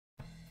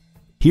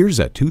Here's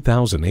a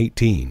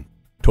 2018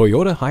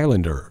 Toyota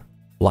Highlander.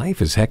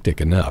 Life is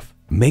hectic enough.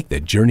 Make the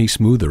journey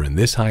smoother in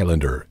this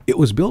Highlander. It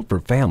was built for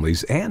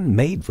families and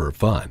made for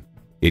fun.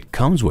 It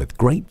comes with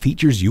great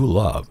features you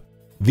love.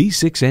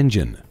 V6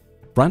 engine,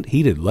 front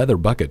heated leather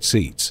bucket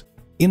seats,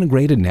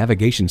 integrated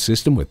navigation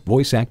system with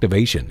voice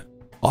activation,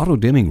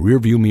 auto-dimming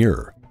rearview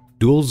mirror,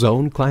 dual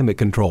zone climate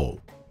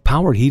control,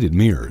 power heated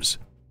mirrors,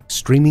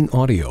 streaming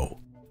audio,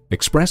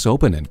 express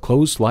open and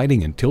close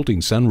sliding and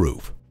tilting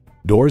sunroof,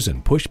 doors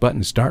and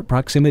push-button start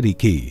proximity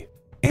key,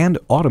 and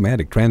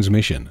automatic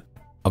transmission.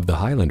 Of the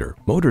Highlander,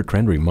 Motor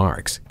Trend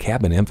remarks,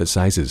 cabin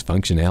emphasizes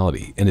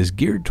functionality and is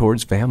geared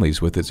towards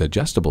families with its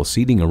adjustable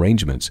seating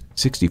arrangements,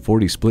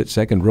 60/40 split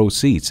second row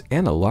seats,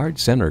 and a large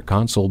center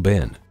console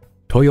bin.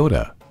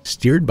 Toyota,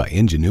 steered by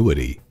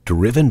ingenuity,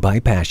 driven by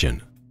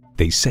passion.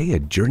 They say a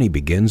journey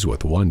begins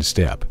with one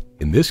step.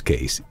 In this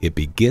case, it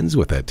begins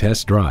with a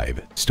test drive.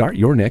 Start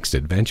your next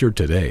adventure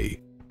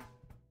today.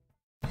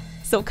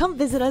 So come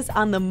visit us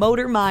on the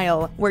Motor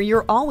Mile, where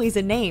you're always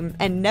a name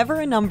and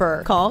never a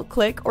number. Call,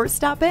 click, or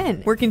stop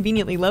in. We're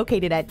conveniently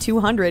located at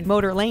 200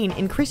 Motor Lane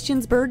in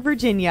Christiansburg,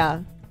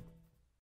 Virginia.